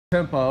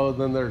tempo,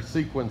 then there's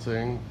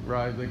sequencing,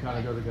 right? They kind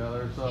of go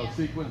together. So Yeah.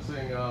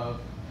 sequencing of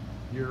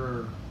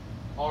your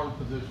arm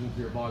position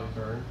to your body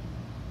turn.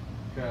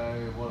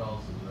 Okay, what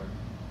else is there?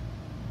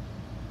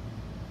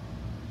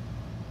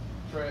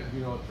 You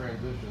know what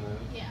transition is?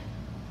 Yeah.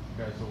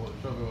 Okay, so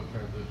show me what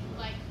transition is.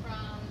 Like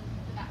from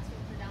the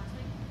backswing to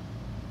downswing?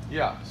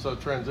 Yeah, so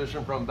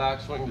transition from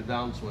backswing to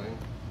downswing.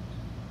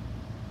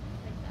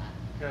 Like that.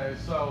 Okay,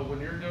 so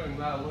when you're doing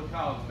that, look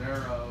how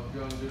narrow.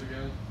 Go and do it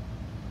again.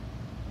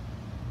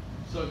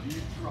 So if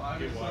you try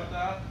to set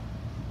that,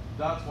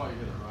 that's why you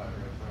hit it right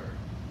there.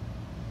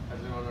 Have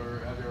you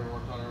ever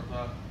worked on it with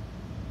that?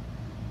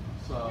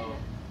 So,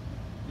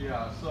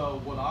 yeah,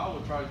 so what I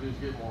would try to do is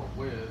get more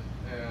width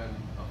and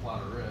a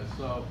flatter wrist.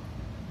 So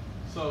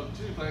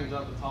two things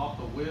at the top,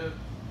 the width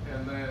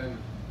and then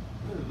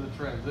the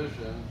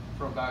transition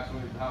from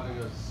backswing to having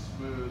a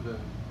smooth and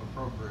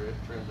appropriate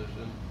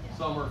transition. Yeah.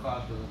 Some are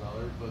faster than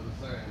others, but the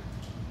same.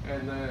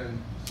 And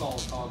then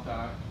solid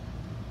contact.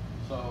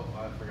 So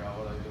I forgot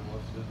what I even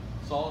listed.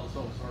 Solid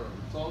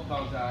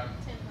contact,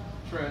 Tempo.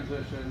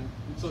 transition.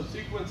 So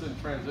sequence and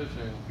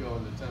transition go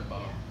into tempo.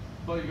 Yeah.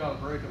 But you got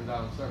to break them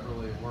down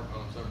separately and work on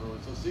them separately.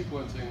 So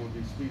sequencing would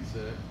be speed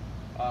sit.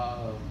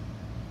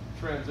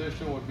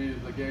 Transition would be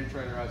the game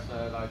trainer I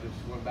said. I just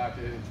went back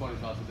to hitting 20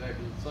 shots a day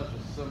because it's such a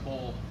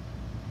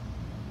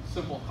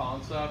simple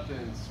concept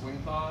and swing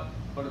thought,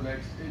 but it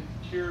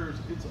cures.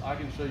 I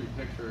can show you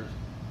pictures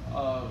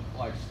of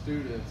like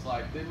students,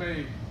 like they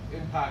may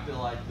impact it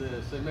like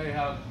this. They may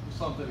have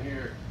something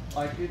here,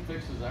 like it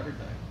fixes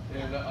everything,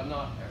 and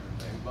not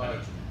everything,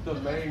 but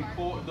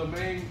the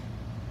main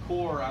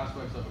core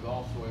aspects of a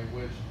golf swing.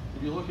 Which,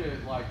 if you look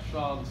at like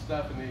Sean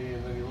Stephanie,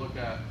 and then you look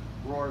at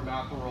Rory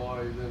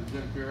McIlroy, then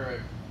Jim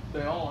Furyk,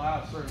 they all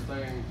have certain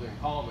things in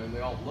common. They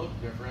all look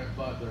different,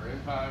 but their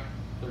impact,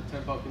 their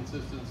tempo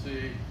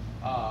consistency,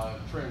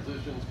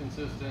 transitions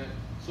consistent.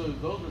 So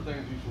those are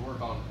things you should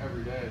work on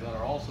every day that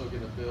are also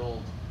going to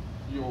build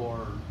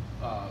your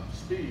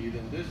speed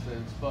and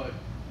distance, but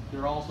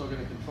you're also going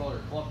to control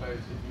your club face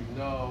if you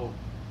know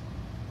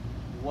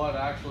what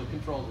actually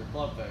controls your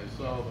club face.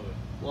 So,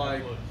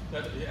 like,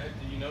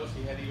 you notice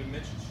he hadn't even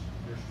mentioned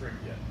your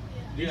strength yet.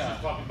 Yeah. He's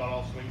just talking about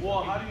all swings.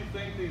 Well, how do you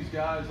think these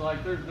guys,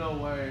 like, there's no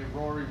way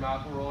Rory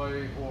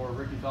McIlroy or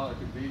Ricky Fowler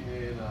could beat me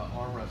in an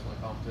arm wrestling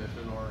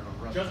competition or in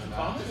a wrestling Justin match.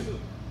 Thomas?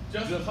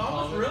 Justin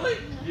Thomas, really?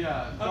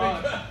 Yeah,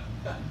 I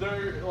but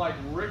they're like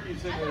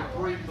Ricky's hitting at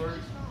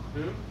 330.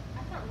 Who?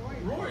 I thought Rory.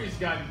 Rory's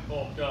gotten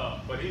bulked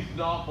up, but He's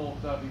not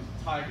bulked up. He's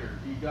tighter.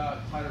 He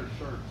got tighter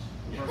shirts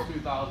from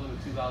 2000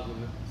 to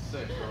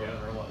 2006 or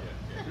whatever it was.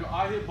 Yeah. You know,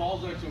 I hit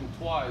balls next to him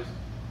twice,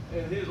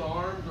 and his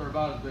arms are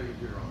about as big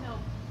as your arm. No.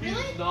 He's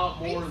Really?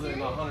 not Are you more than serious?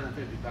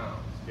 150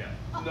 pounds. Yeah.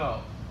 Oh.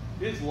 No.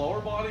 His lower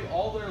body,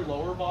 all their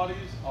lower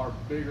bodies are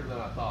bigger than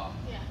I thought.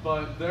 Yeah.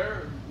 But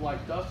they're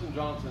like Dustin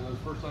Johnson. It was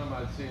the first time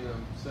I'd seen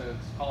him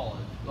since college,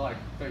 like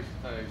face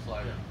to face.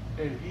 Like,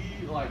 and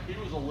he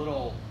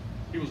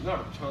was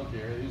never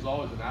chunkier. He was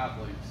always an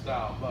athlete,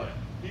 stout, but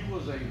he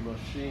was a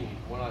machine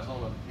when I saw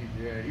him at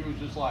the PGA. He was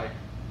just like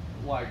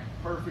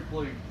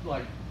perfectly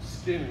like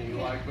skinny,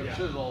 but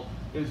chiseled.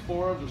 His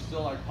forearms are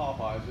still like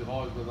Popeyes. They've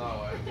always been that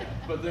way.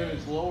 But then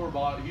his lower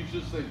body,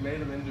 they've made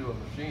him into a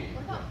machine.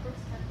 What about Brooks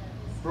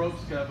Koepka?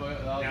 Brooks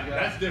Koepka,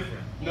 That's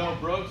different. No,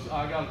 Brooks,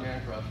 I got a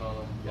man crush on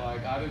him. Yeah.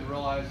 Like, I didn't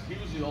realize he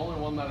was the only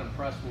one that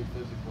impressed me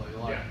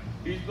physically. Like,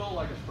 he's built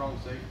like a strong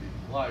safety.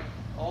 Like,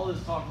 all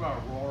this talk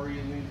about Rory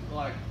and these,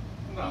 like,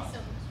 no. He's so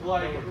strong.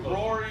 Like,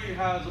 Rory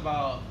has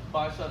about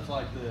biceps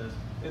like this,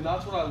 and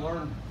that's what I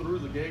learned through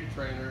the Gabe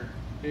trainer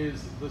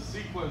is the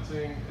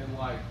sequencing and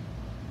like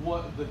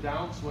what the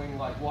downswing,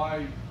 like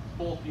why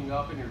bulking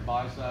up in your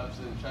biceps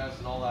and chest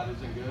and all that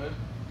isn't good.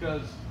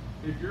 Because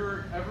if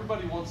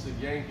everybody wants to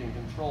yank and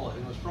control it,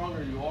 and the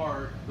stronger you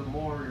are, the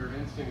more your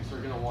instincts are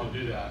going to want to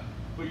do that.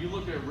 But you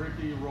look at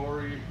Ricky,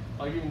 Rory,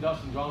 like even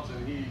Dustin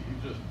Johnson, he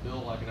just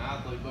built like an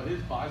athlete, but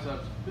his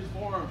biceps, his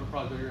forearms are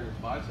probably bigger than his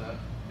biceps.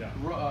 Yeah.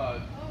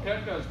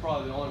 Koepka is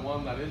probably the only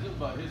one that isn't,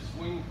 but his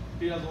swing,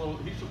 he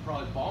should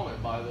probably bomb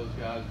it by those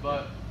guys,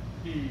 but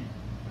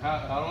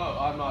I don't know,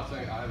 I'm not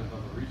saying, I haven't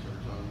done the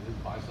research on his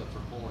biceps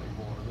are pulling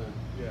more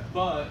than,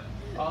 but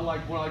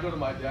like when I go to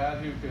my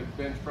dad who could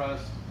bench press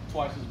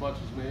twice as much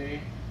as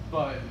me,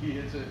 but he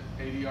hits it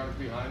 80 yards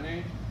behind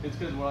me, it's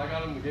because when I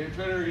got him the game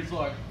trainer, he's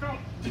like,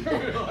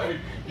 like,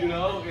 you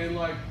know, and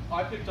like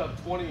I picked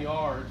up 20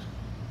 yards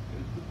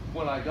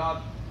when I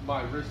got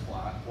my wrist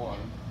flat, one,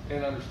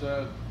 and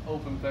understood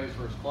open face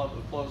versus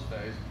closed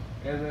face,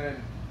 and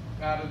then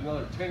added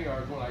another 10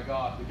 yards when I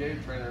got the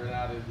game trainer and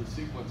added the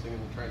sequencing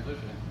and the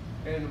transition.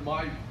 And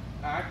my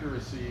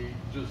accuracy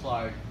just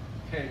like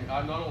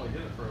I not only hit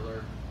it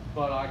further,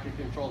 but I could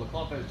control the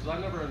club face because I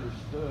never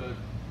understood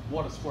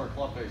what a square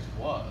club face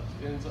was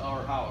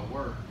or how it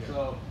worked.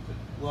 So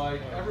like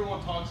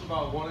everyone talks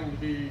about wanting to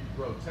be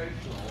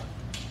rotational,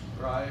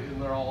 right?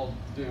 And they're all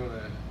doing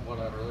it,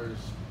 whatever, they're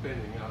just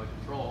spinning out of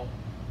control.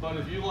 But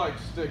if you like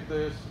stick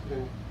this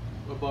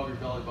above your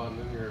belly button,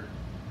 then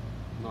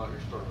not your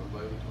sternum,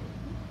 but in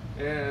between.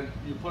 and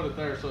you put it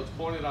there, so it's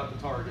pointed at the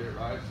target,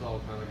 right? So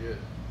I'll kind of get,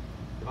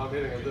 if I'm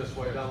hitting it this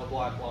way down the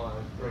black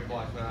line, or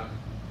black map.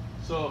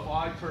 So if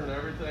I turn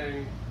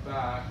everything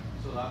back,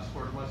 so that's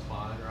part of my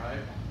spine, right?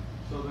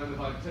 So then if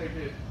I take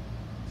it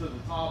to the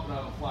top and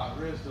have a flat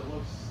wrist, it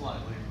looks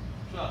slightly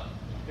shut.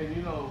 And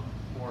you know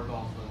more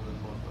dolphin than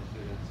most of my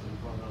students, so you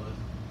probably know this.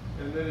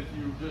 And then if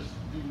you just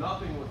do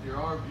nothing with your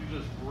arms, you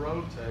just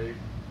rotate,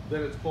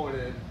 then it's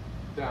pointed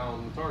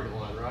down the target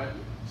line, right?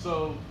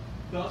 So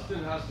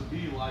Dustin has to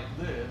be like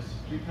this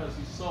because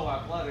he's so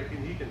athletic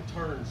and he can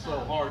turn so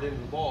hard into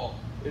the ball.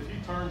 If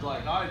he turns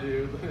like I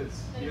do, then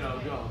it's, you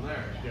know, going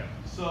there. Yeah.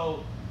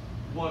 So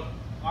what,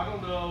 I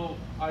don't know,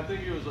 I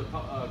think it was a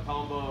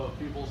combo of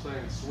people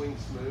saying swing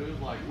smooth.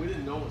 Like, we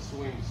didn't know what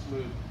swing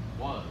smooth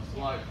was.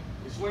 Like,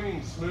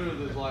 swinging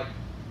smooth is like,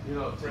 you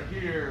know, to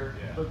here,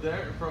 but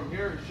there, from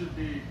here it should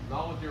be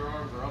not with your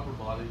arms or upper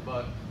body,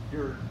 but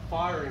you're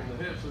firing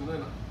the hips, and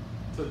then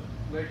to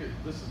make it,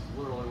 this is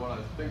literally what I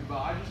think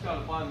about. I just got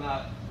to find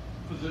that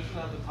position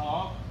at the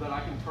top that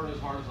I can turn as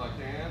hard as I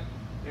can,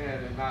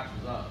 and it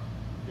matches up.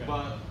 Yeah.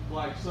 But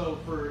like, so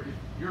for if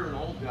you're an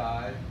old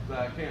guy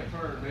that can't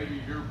turn,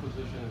 maybe your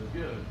position is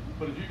good.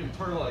 But if you can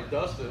turn like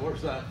Dustin,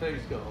 where's that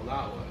face going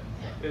that way?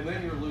 Yeah. And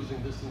then you're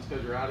losing distance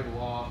because you're adding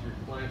loft, you're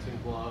glancing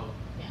blow.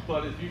 Yeah.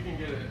 But if you can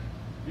get it,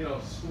 you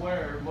know,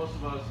 square, most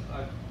of us,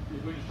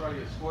 if we just try to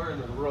get square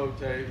and then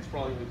rotate, it's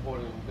probably going to be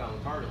pointing down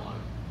the target line.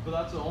 But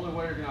that's the only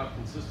way you're going to have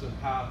consistent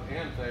path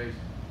and face,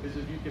 is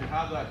if you can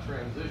have that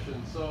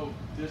transition so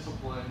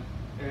disciplined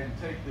and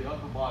take the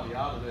upper body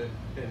out of it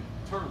and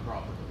turn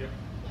properly. Yep.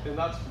 And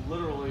that's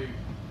literally,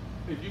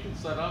 if you can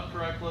set up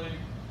correctly,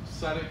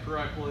 set it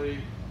correctly,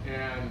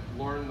 and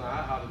learn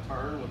that, how to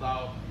turn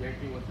without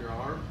yanking with your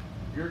arm,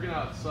 you're gonna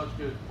have such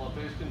good club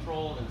face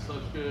control and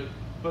such good,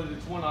 but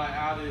it's when I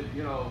added,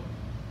 you know,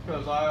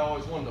 because I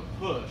always wanted to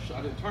push,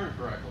 I didn't turn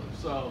correctly.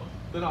 So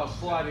then I was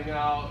sliding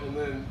out and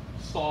then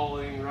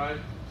stalling, right?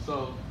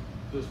 So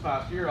this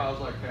past year I was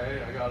like,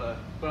 hey, I gotta,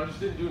 but I just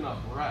didn't do enough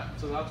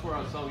reps. So that's where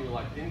I was telling you,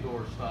 like,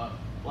 indoor stuff,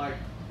 like,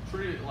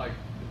 treat it like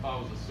if I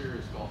was a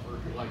serious golfer,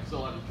 like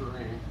still had a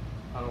dream.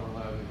 I don't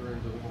really have any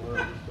dreams anymore.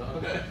 I'm just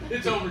done.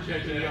 It's over,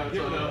 JJ. Yeah, it's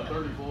Give it over. up.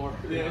 34.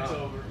 Yeah, you it's know.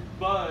 over.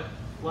 But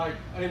like,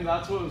 and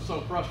that's what was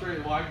so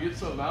frustrating. Why I get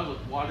so mad? Like,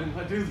 why didn't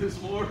I do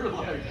this more?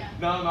 Like,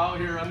 now I'm out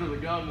here under the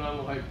gun, and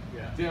I'm like,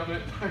 damn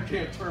it, I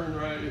can't turn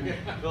right.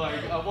 And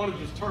like, I want to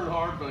just turn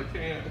hard, but I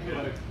can't.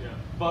 Like,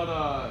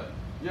 but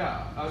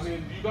yeah, I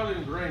mean, you got to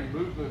ingrain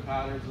movement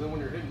patterns. And then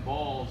when you're hitting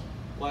balls,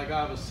 like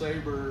I have a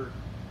saber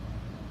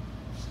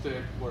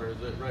stick. Where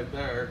is it? Right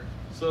there.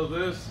 So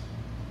this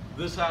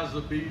has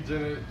the beads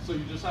in it, so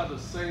you just have the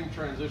same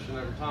transition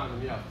every time,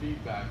 and you have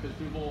feedback, because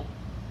people,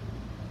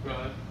 go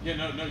ahead. Yeah,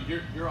 no,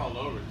 you're all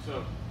over it.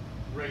 So,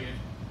 Reagan,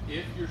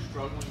 if you're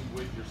struggling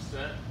with your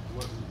set,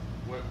 what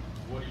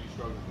are you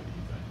struggling with, do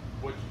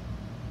you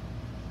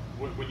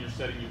think? When you're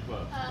setting your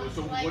club?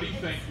 So like what do you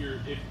think your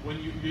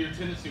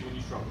tendency when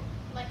you struggle?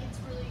 Like, it's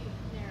really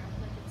narrow,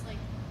 like it's like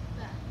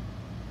that.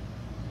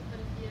 But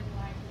if you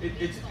widen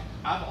It's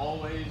I've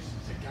always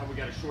said, God, we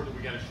gotta shorten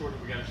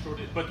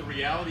it. But the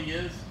reality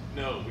is,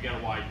 no, we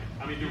gotta widen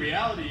it. I mean, the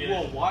reality is,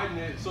 Well, widen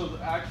it. So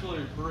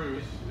actually,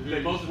 Bruce,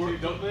 they both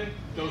work. don't they?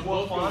 Those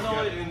Well, both go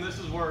finally, together. and this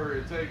is where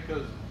it takes,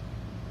 because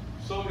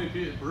so many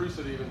people, Bruce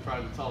had even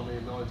tried to tell me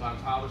a million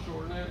times how to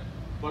shorten it,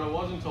 but it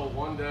wasn't until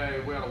one day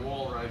we had a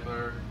wall right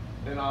there,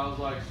 and I was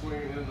like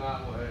swinging in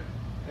that way,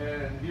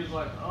 and he was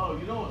like, oh,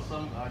 you know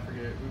what? I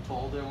forget who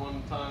told him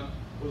one time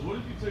was, what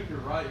if you took your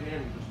right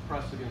hand and just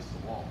pressed against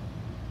the wall?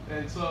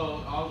 And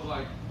so I was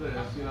like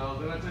this, you know.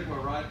 Then I take my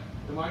right.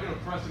 Am I going to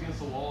press against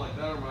the wall like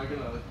that, or am I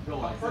going to go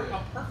like this?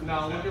 perfect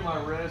Now is look that? at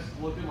my wrist,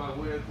 look at my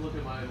width, look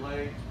at my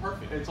length.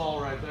 Perfect. It's all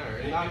right there,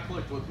 and that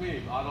clicked with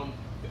me. I don't.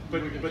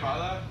 But we can try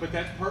that. But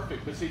that's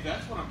perfect. But see,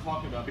 that's what I'm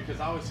talking about, because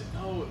I always said,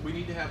 no, we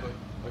need to have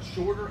a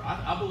shorter.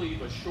 I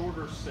believe a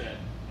shorter set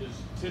is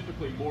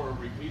typically more a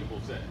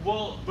repeatable set.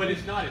 Well, but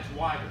it's not. It's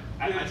wider.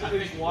 I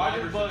think it's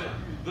wider, wider's but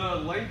the term.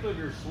 the length of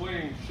your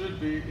swing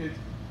should be.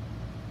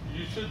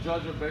 You should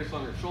judge it based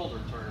on your shoulder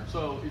turn.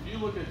 So if you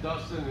look at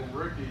Dustin and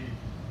Ricky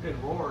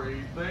and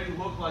Rory, they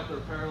look like they're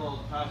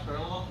parallel, past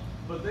parallel,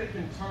 but they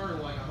can turn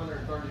like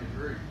 130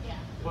 degrees. Yeah.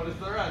 But if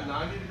they're at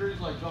 90 degrees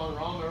like John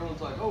Rahm,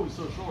 everyone's like, oh, he's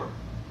so short.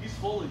 He's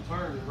fully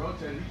turned and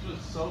rotated. He's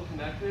just so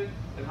connected.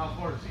 And how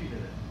far does he hit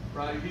it?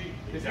 Right?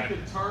 If he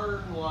could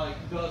turn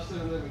like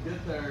Dustin and then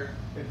get there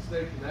and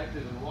stay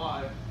connected and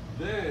wide,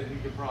 then he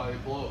could probably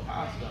blow it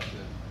past Dustin.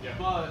 Yeah.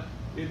 But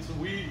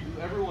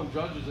everyone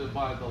judges it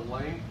by the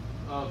length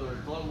of their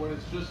club when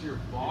it's just your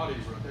body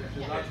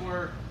rotation. Yeah. That's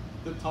where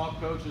the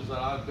top coaches that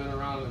I've been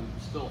around and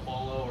still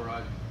follow, or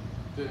I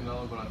didn't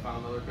know, but I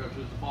found other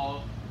coaches to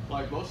follow,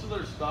 like most of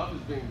their stuff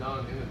is being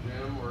done in a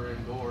gym or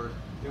indoors.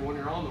 And when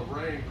you're on the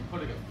range, you're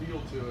putting a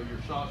feel to it,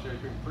 your shot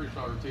shaping,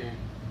 pre-shot routine,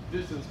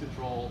 distance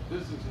control.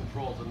 Distance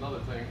control is another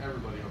thing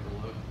everybody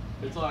overlooks.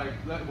 It's like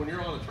that when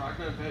you're on a track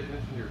man, pay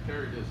attention to your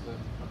carry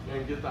distance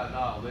and get that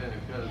dialed in,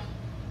 because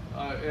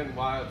and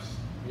why it's,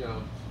 you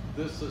know,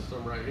 this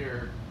system right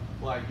here,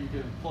 like you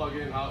can plug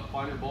in how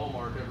find your ball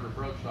mark every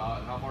approach shot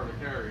and how far to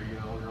carry. You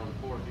know, when you're on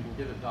the course, you can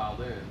get it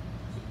dialed in.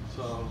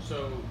 So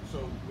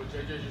what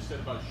JJ just said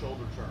about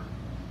shoulder turn.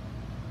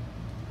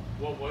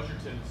 What was your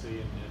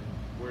tendency, and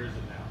where is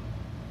it now?